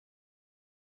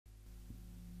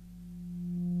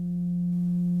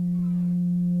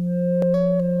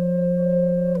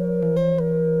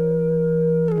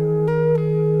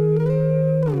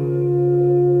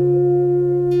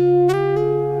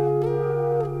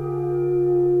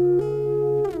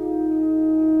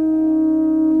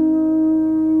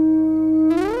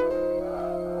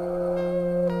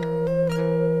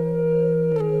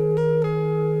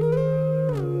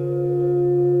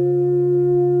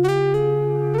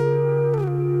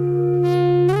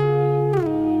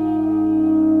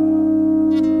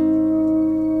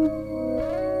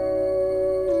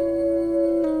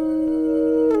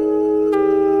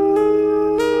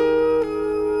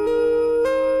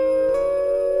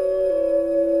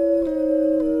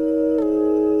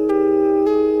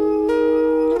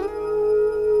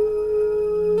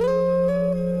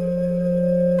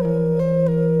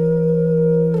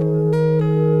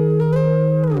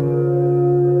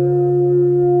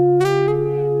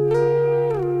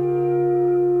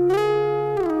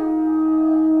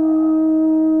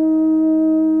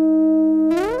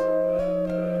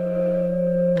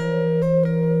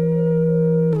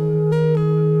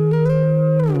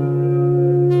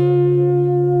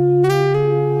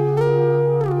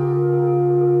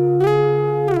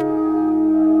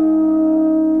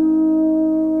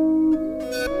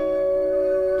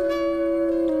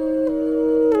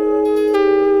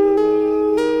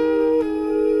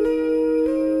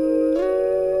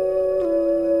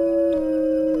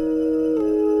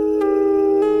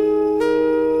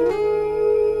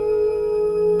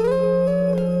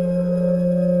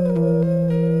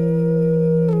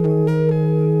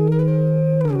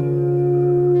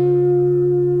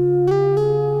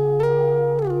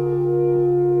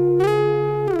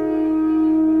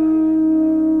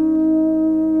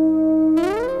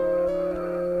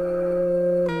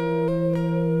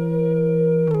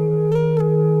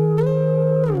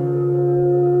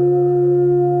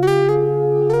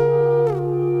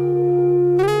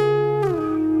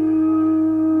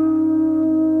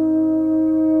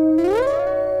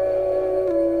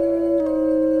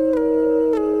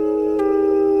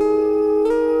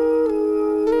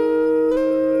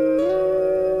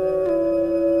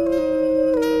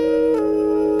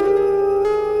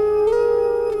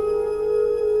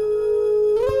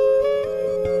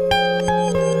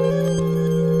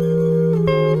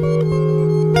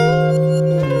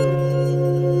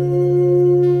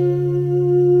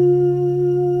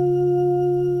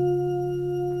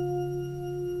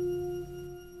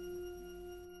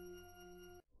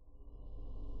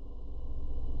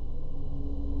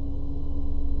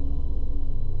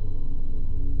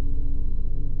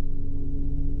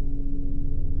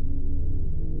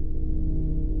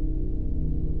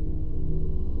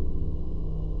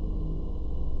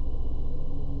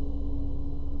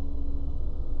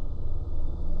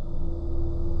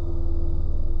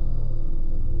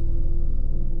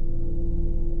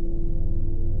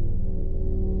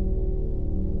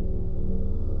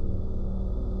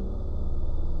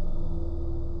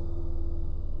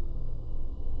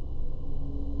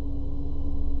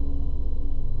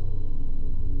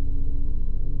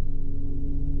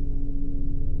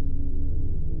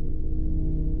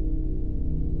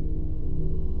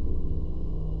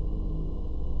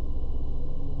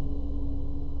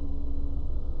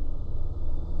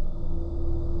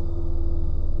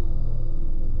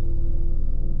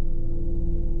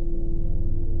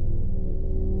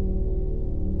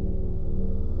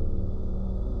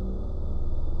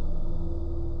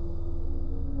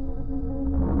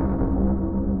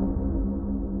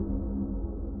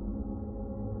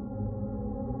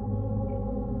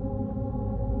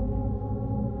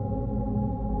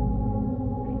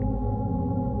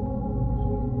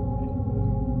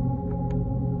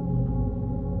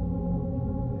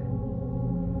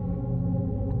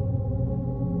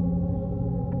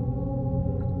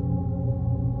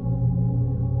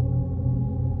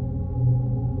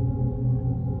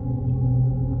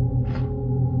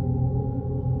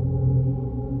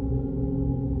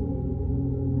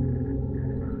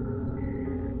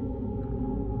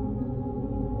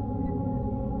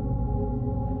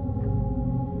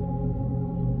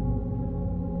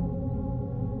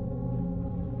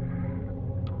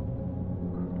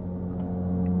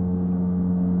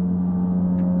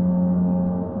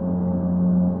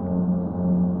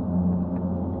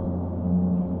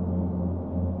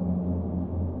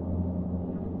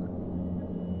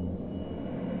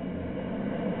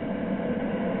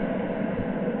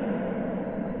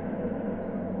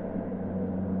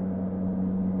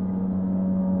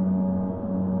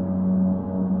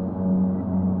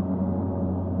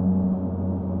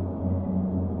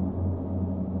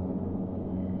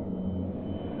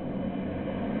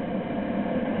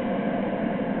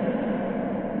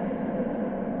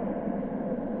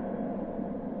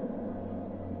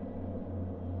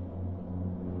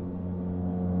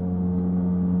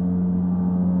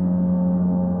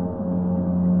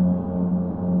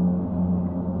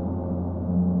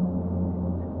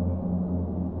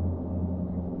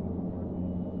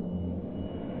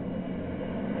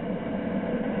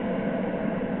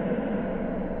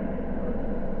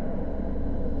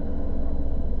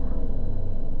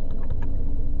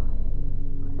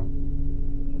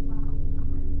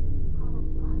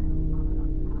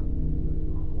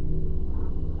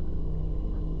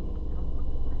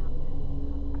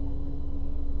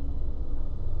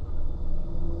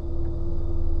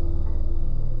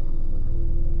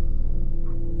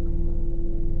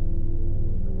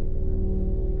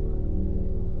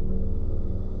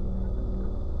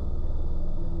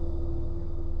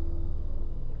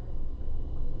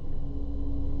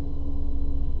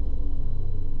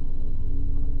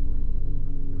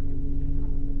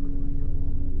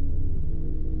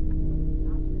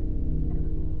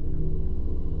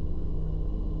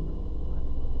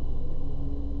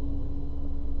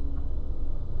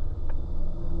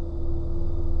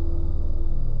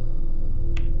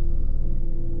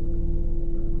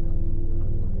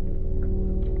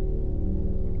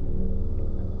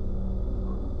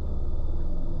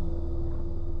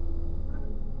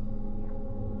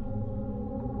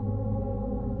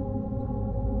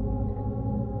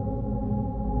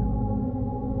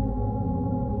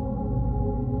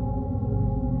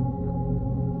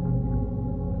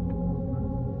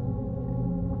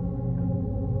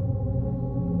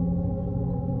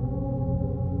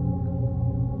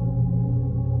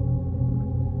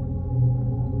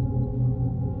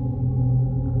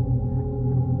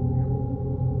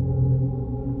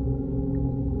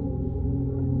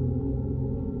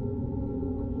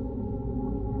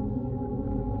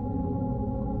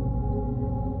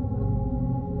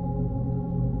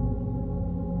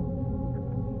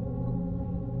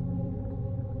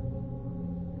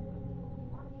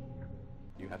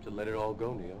to let it all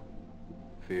go, Neo.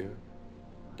 Fear,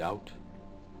 doubt,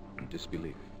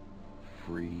 disbelief.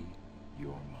 Free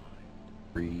your mind.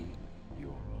 Free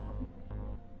your mind.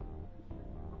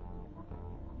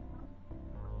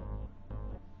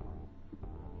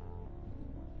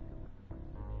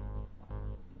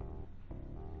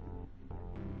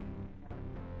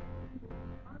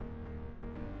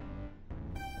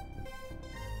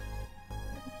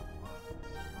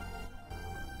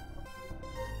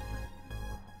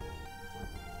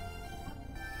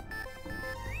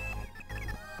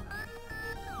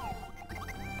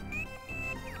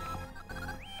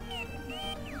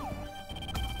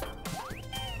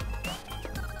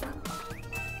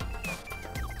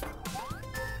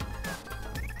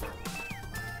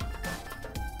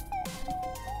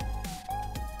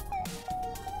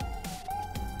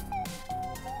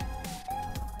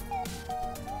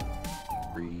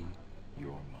 Free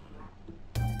your mind.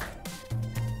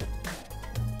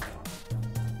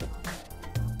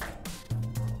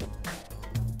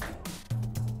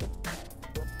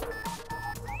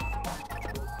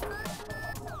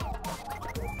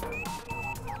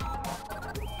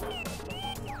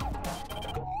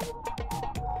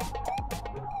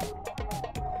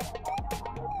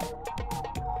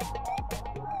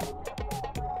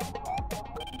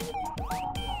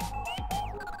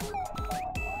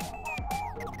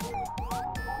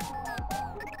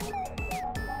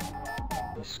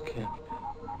 This can't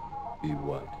be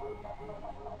what?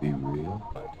 Be real?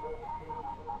 What?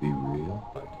 Be real?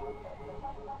 What?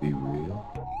 Be real?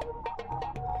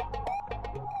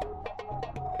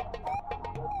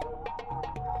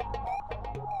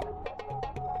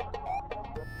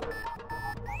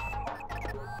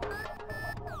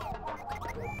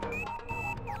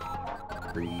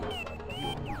 Free your mind.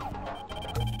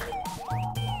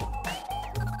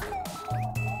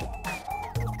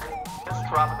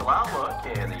 Tropical outlook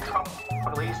in the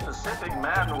tropical East Pacific.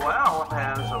 Manuel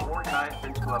has organized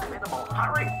into a minimal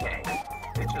hurricane.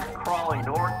 It's just crawling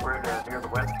northward near the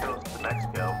west coast of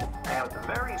Mexico. And with a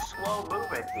very slow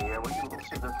movement here, we can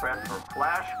see the threat for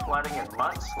flash flooding and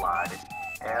mudslides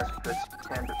as we could see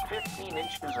 10 to 15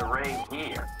 inches of rain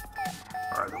here.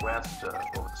 Or the west over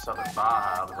the southern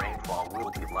Baja, the rainfall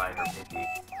will be lighter, maybe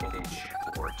an inch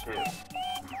or two.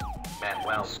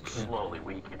 Manuel slowly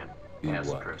weakening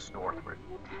as it drifts northward.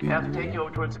 As we take you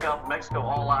over towards the Gulf of Mexico,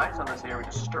 all eyes on this area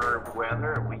of disturbed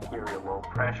weather. A weak area of low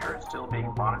pressure is still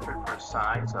being monitored for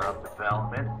signs of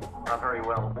development. Not very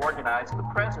well organized at the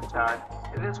present time.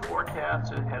 It is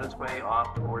forecast to head its way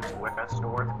off towards the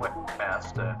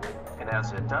west-northwest, and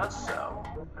as it does so,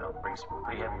 it'll bring some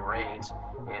pretty heavy rains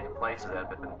in places that have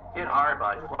been hit hard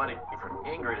by flooding from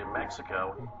Ingrid in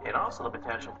Mexico, and also the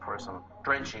potential for some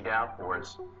drenching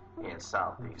downpours in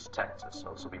southeast Texas.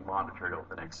 So this will be monitored over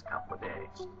the next couple of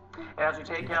days. As we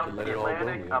take out the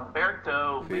Atlantic,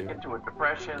 Humberto weakened to a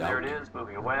depression. There it is,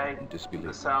 moving away. To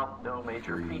the south, no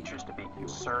major features to be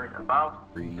concerned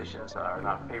about. Conditions are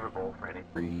not favorable for any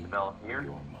developed here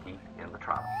deep in the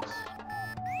tropics.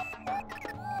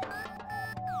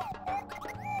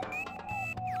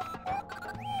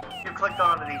 You clicked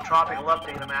on the tropical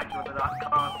update on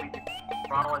AccuWeather.com.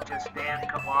 Meteorologist Dan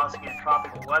Kowalski at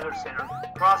Tropical Weather Center.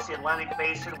 Across the Atlantic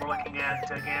Basin, we're looking at,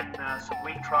 again, some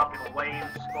weak tropical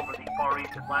waves over the far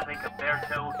east Atlantic.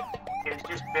 Humberto is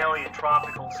just barely a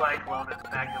tropical cyclone. In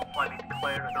fact, it'll probably be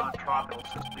declared a non-tropical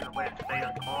system either later today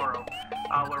or tomorrow.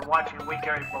 We're watching a weak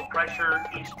area of low pressure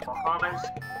east Bahamas,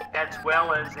 as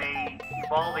well as a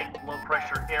evolving low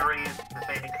pressure area in the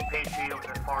Bay of Campeche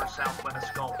over the far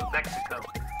southwest Gulf of Mexico.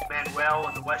 Manuel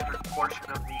in the western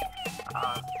portion of the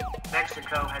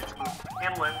Mexico has moved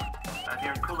inland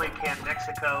near Culiacan,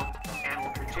 Mexico, and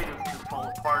will continue to fall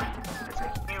apart. It's a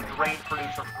huge rain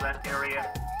producer for that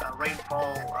area.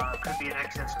 Rainfall could be in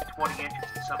excess of 20 inches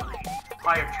in some of the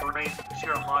higher terrains of the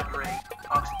Sierra Madre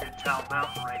Occidental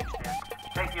mountain range there.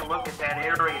 Taking a look at that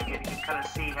area again, you can kind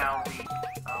of see how the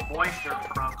moisture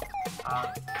from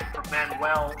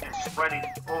Manuel is spreading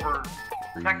over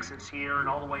Texas here and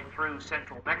all the way through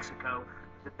central Mexico.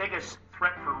 The biggest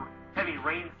threat for heavy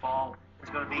rainfall is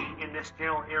going to be in this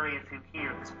general area through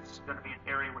here. This is going to be an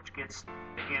area which gets,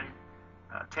 again,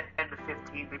 10 to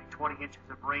 15, maybe 20 inches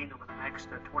of rain over the next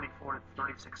 24 to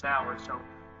 36 hours. So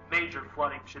major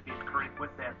flooding should be occurring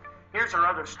with that. Here's our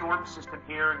other storm system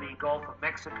here in the Gulf of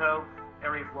Mexico.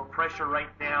 Area of low pressure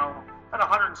right now, about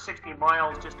 160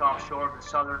 miles just offshore of the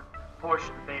southern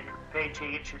portion of the Bay of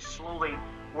Campeche. It should slowly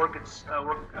work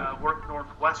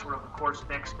northwestward over the course of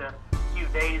the next few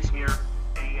days here.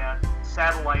 A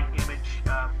satellite image,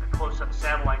 a close-up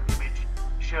satellite image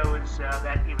shows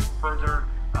that even further.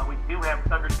 We do have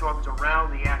thunderstorms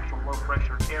around the actual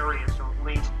low-pressure area, so at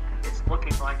least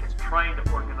trying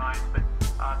to organize. But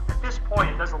at this point,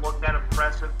 it doesn't look that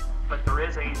impressive. But there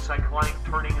is a cyclonic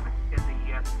turning in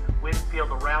the wind field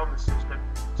around the system.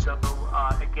 So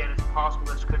again, it's possible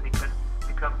this could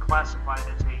become classified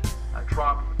as a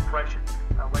tropical depression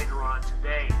later on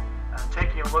today.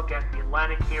 Taking a look at the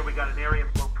Atlantic here, we got an area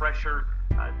of low pressure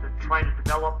trying to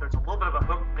develop. There's a little bit of a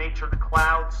hook nature to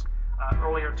clouds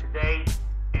earlier today,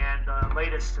 and the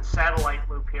latest satellite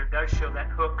loop here does show that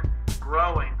hook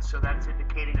growing, so that's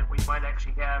indicating that we might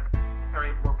actually have an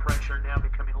area of low pressure now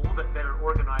becoming a little bit better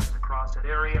organized across that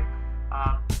area.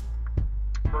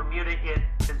 Bermuda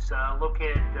is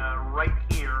located right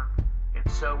here,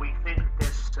 and so we think that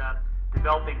this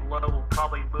developing low will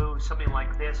probably move something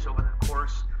like this over the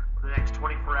course of the next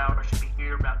 24 hours. Should be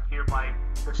about here by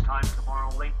this time tomorrow,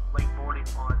 late morning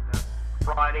on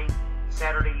Friday,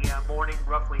 Saturday morning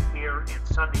roughly here, and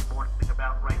Sunday morning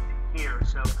about right here.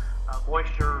 So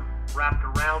moisture wrapped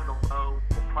around the low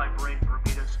will probably bring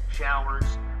Bermuda some showers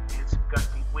and some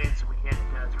gusty winds as we head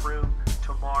through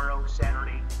tomorrow,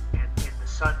 Saturday, and into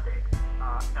Sunday.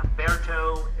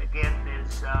 Umberto, again,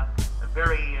 is a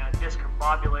very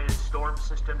discombobulated storm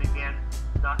system. Again,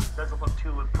 doesn't look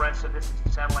too impressive. This is a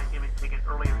satellite image taken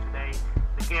earlier today.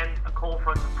 Again, a cold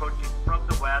front approaching from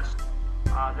the west.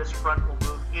 This front will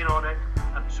move in on it,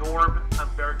 absorb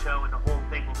Umberto, and the whole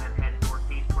thing will then head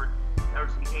northeastward.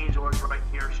 There's the Azores right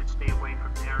here. Should stay away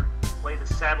from there. Lay the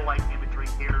satellite imagery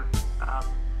here.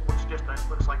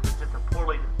 Looks like there's just a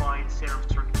poorly defined center of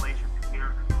circulation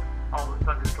here. All the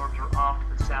thunderstorms are off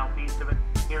to the southeast of it.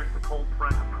 Here's the cold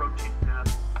front approaching.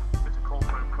 There's a cold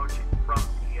front approaching from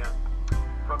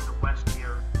the west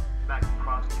here, back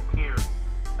across to here.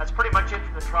 That's pretty much it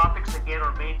for the tropics. Again,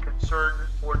 our main concern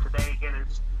for today again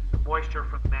is the moisture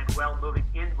from Manuel moving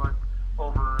inland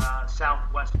over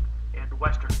southwest and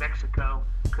western Mexico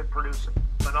could produce some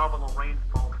phenomenal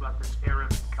rainfall throughout this area,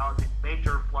 causing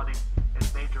major flooding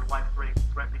and major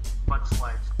life-threatening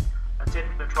mudslides. That's it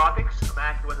from the tropics.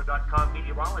 I'm AccuWeather.com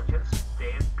meteorologist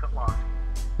Dan Kotlovsky.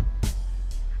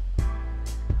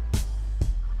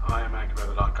 Hi, I'm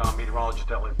AccuWeather.com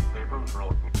meteorologist Elliot Abrams. We're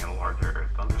looking at a large area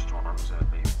of thunderstorms in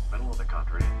the middle of the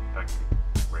country, affecting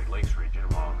the Great Lakes region,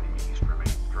 while the east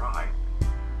remains dry.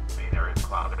 The main area of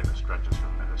cloudiness stretches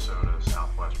from Minnesota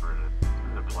southwestward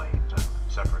through the plains, and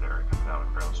a separate area comes out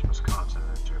across Wisconsin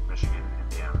into Michigan,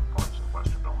 Indiana, and parts of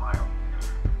western Ohio.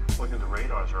 Looking at the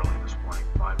radars early this morning,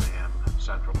 5 a.m.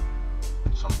 Central,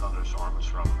 some thunderstorms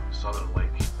from southern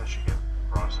Lake Michigan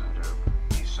across into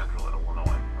east central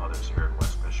Illinois. Others here in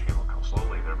west Michigan will come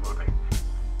slowly. They're moving,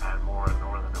 and more in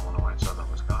northern Illinois and southern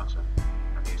Wisconsin.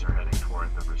 And these are heading toward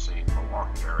the Racine,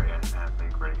 Milwaukee area and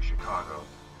the greater Chicago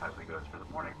as we go through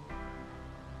the morning.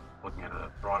 Looking at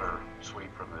a broader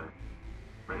sweep from the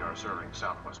radar serving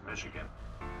southwest Michigan,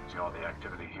 see all the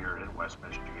activity here in west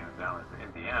Michigan and down into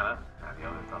Indiana, and the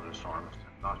other thunderstorms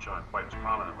not showing quite as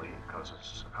prominently because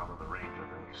it's out of the range of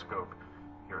the scope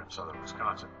here in southern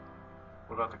Wisconsin.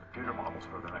 What about the computer models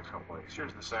for the next couple of days?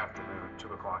 Here's this afternoon,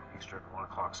 2 o'clock Eastern, 1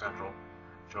 o'clock Central,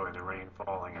 showing the rain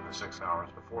falling in the 6 hours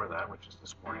before that, which is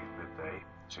this morning midday.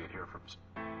 See it here from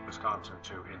Wisconsin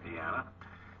to Indiana.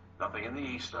 Nothing in the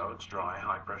east, though. It's dry.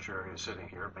 High pressure area sitting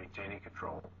here, maintaining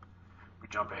control. We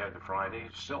jump ahead to Friday.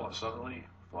 Still a southerly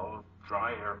flow of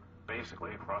dry air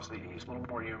basically across the east. A little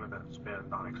more humid than it's been,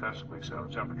 not excessively so.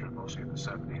 Temperatures mostly in the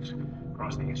 70s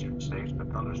across the eastern states,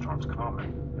 but thunderstorms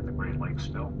common in the Great Lakes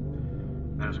still.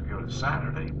 Then as we go to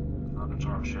Saturday,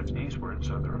 thunderstorms shift eastward,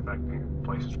 so they're affecting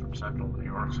places from central New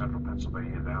York, central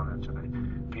Pennsylvania, down into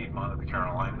the Piedmont of the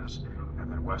Carolinas,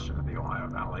 and then western of the Ohio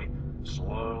Valley,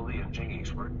 slowly inching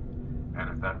eastward. And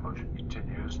if that motion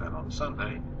continues, then on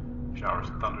Sunday, showers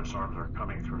and thunderstorms are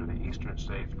coming through the eastern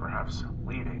states, perhaps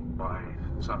leading by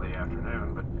Sunday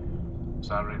afternoon, but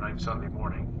Saturday night, Sunday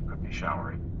morning could be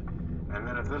showery. And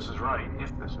then if this is right,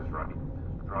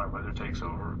 dry weather takes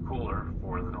over, cooler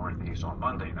for the northeast on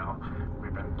Monday. Now,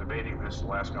 we've been debating this the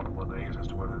last couple of days as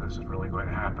to whether this is really going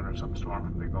to happen or some storm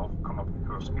from the Gulf will come up the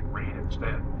coast and get rain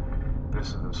instead. This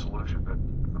is the solution that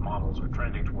the models are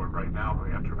trending toward right now, but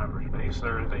we have to remember today's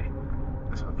Thursday.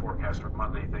 This is the forecast for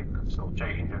Monday. Things can still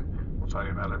change, and we'll tell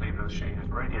you about any of those changes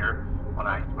right here on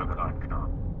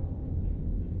AccuWeather.com.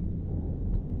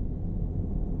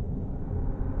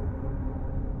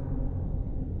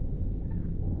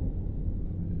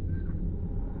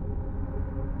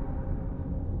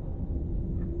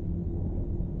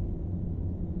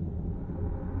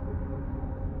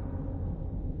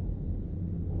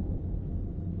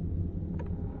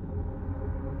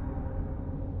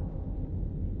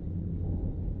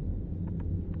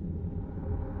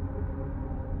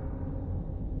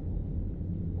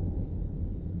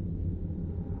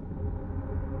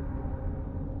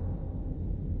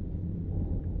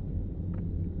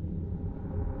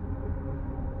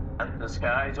 the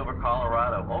skies over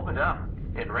Colorado opened up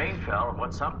and rain fell in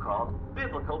what some called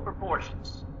biblical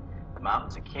proportions. The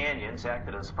mountains and canyons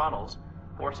acted as funnels,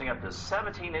 forcing up to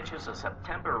 17 inches of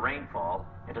September rainfall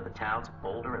into the towns of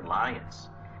Boulder and Lyons.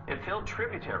 It filled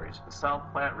tributaries of the South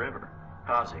Platte River,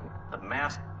 causing the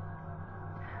mass.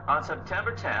 On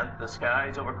September 10th, the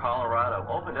skies over Colorado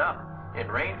opened up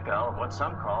and rain fell in what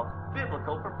some called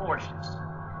biblical proportions.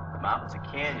 The mountains and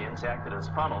canyons acted as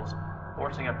funnels,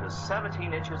 forcing up to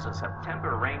 17 inches of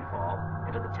September rainfall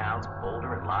into the towns of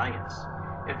Boulder and Lyons.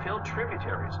 It filled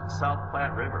tributaries of the South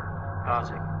Platte River,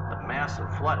 causing the massive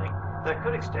flooding that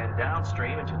could extend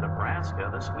downstream into Nebraska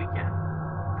this weekend.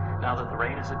 Now that the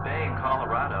rain is at bay in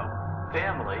Colorado,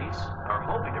 families are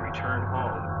hoping to return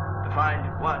home to find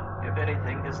what, if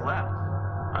anything, is left.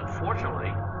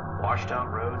 Unfortunately, washed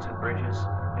out roads and bridges,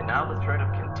 and now the threat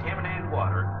of contaminated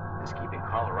water is keeping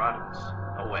Coloradans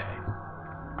away.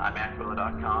 I'm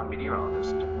AccuWeather.com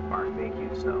meteorologist Mark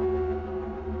Mancuso.